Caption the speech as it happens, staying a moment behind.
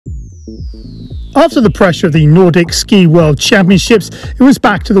After the pressure of the Nordic Ski World Championships, it was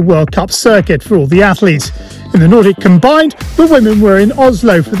back to the World Cup circuit for all the athletes. In the Nordic Combined, the women were in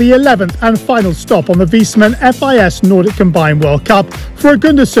Oslo for the 11th and final stop on the Visman FIS Nordic Combined World Cup for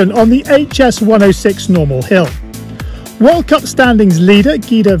Gundersen on the HS 106 normal hill. World Cup standings leader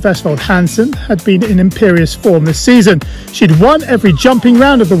Westvold Hansen had been in imperious form this season. She'd won every jumping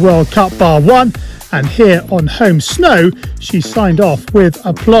round of the World Cup bar one, and here on home snow, she signed off with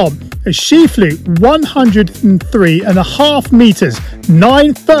aplomb as she flew 103.5 metres,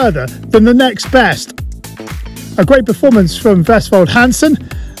 9 further than the next best. A great performance from Westvold Hansen,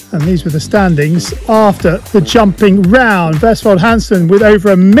 and these were the standings after the jumping round. Westvold Hansen with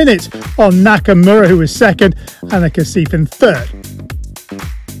over a minute on Nakamura, who was second, and Kasif in third.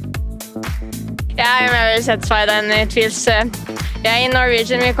 Yeah, I'm very satisfied, and it feels, in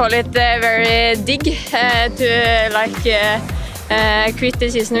Norwegian we call it very dig to quit the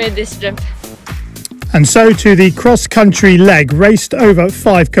season with this jump. And so to the cross-country leg, raced over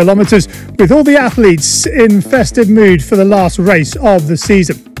 5 kilometres, with all the athletes in festive mood for the last race of the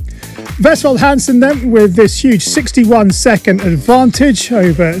season. Westvold Hansen then with this huge 61-second advantage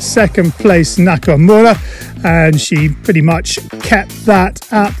over second place Nakamura, and she pretty much kept that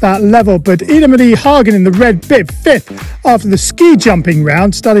at that level. But Ida-Marie Hagen in the red bib, fifth after the ski jumping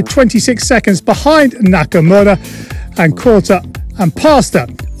round, started 26 seconds behind Nakamura and caught her and passed her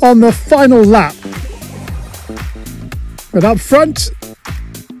on the final lap. But up front,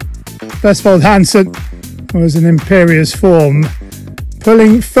 Westvold Hansen was in imperious form,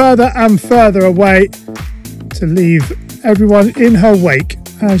 pulling further and further away to leave everyone in her wake,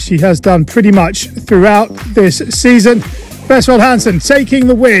 as she has done pretty much throughout this season. Westvold Hansen taking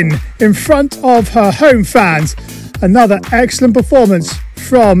the win in front of her home fans. Another excellent performance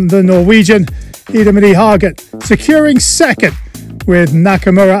from the Norwegian. Ida-Marie Hagen securing second, with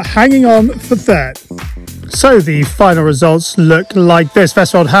Nakamura hanging on for third. So the final results look like this.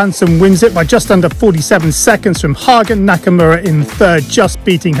 Westvold Hansen wins it by just under 47 seconds from Hagen. Nakamura in third, just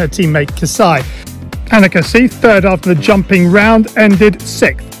beating her teammate Kasai. Anna Kasif, third after the jumping round, ended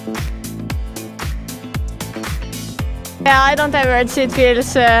sixth. Yeah, I don't have words. It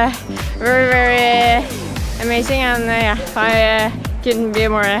feels very, very amazing, and I couldn't be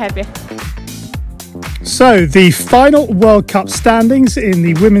more happy. So the final World Cup standings in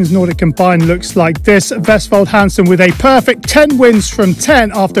the Women's Nordic Combined looks like this. Westvold Hansen with a perfect 10 wins from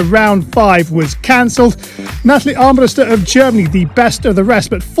 10 after round 5 was cancelled. Natalie Armbruster of Germany, the best of the rest,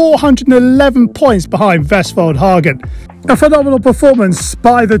 but 411 points behind Westvold Hagen. A phenomenal performance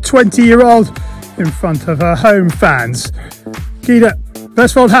by the 20-year-old in front of her home fans.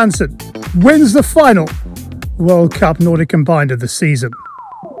 Westvold Hansen wins the final World Cup Nordic Combined of the season.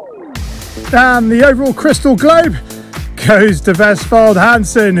 And the overall Crystal Globe goes to Westvold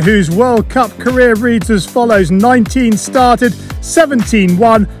Hansen, whose World Cup career reads as follows: 19 started, 17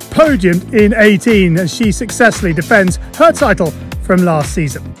 won, podiumed in 18, as she successfully defends her title from last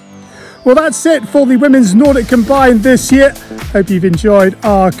season. Well, that's it for the Women's Nordic Combined this year. Hope you've enjoyed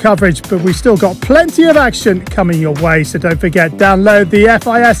our coverage, but we've still got plenty of action coming your way, so don't forget, download the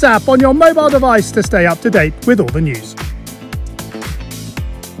FIS app on your mobile device to stay up to date with all the news.